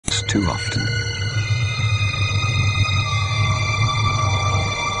too often.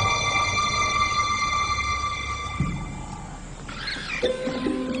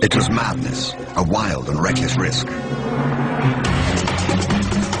 It was madness, a wild and reckless risk.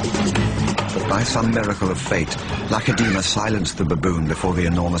 But by some miracle of fate, Naghid silenced the baboon before the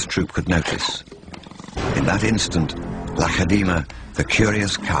enormous troop could notice. In that instant, Naghid, the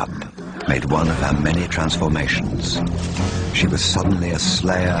curious cub, made one of her many transformations. She was suddenly a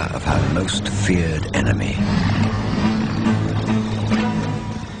slayer of her most feared enemy.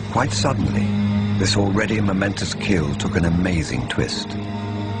 Quite suddenly, this already momentous kill took an amazing twist.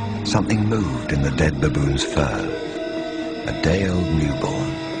 Something moved in the dead baboon's fur. A day-old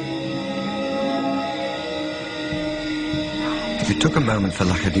newborn. It took a moment for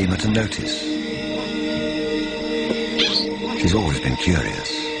Naghid to notice. She's always been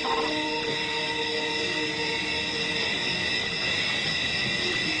curious.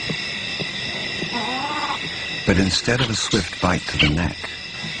 But instead of a swift bite to the neck,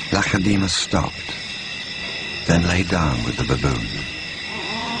 Naghid stopped, then lay down with the baboon.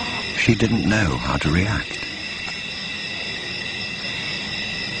 She didn't know how to react.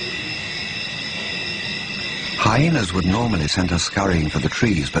 Hyenas would normally send her scurrying for the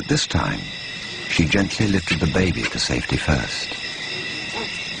trees, but this time, she gently lifted the baby to safety first.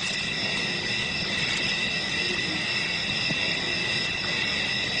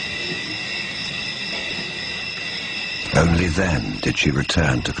 Only then did she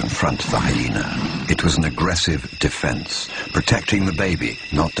return to confront the hyena. It was an aggressive defense, protecting the baby,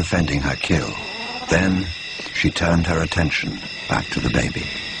 not defending her kill. Then she turned her attention back to the baby.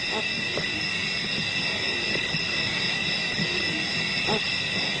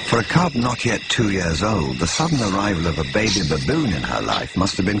 For a cub not yet 2 years old, the sudden arrival of a baby baboon in her life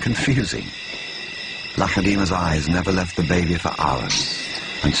must have been confusing. Naghid's eyes never left the baby for hours,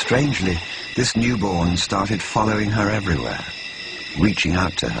 and strangely, this newborn started following her everywhere, reaching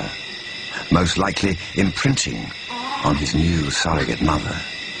out to her, most likely imprinting on his new surrogate mother.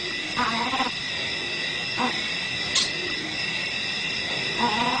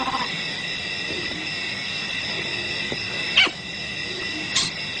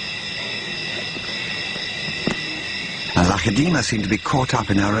 And Naghid seemed to be caught up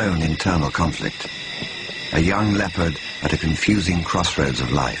in her own internal conflict. A young leopard at a confusing crossroads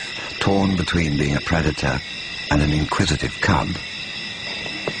of life, torn between being a predator and an inquisitive cub.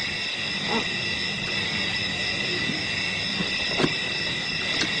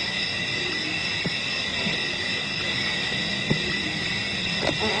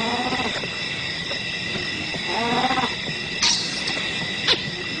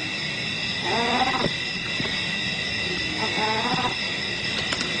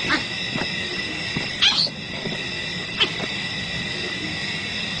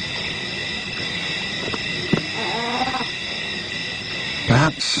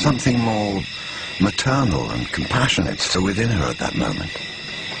 Perhaps something more maternal and compassionate still within her at that moment.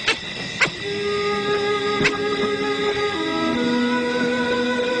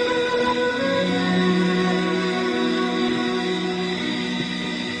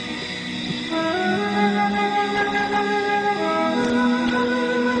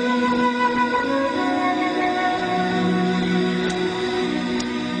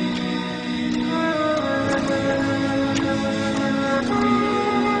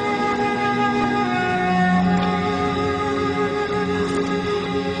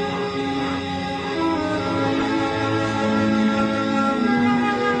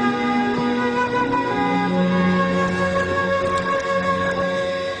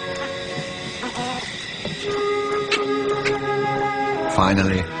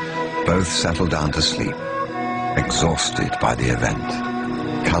 Finally, both settled down to sleep, exhausted by the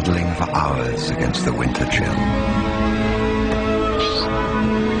event, cuddling for hours against the winter chill.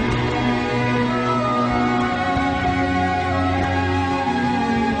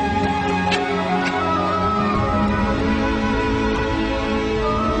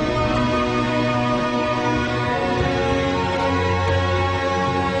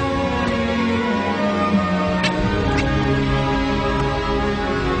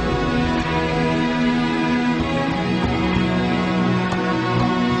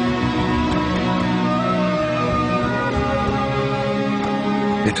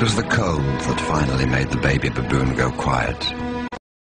 It was the cold that finally made the baby baboon go quiet.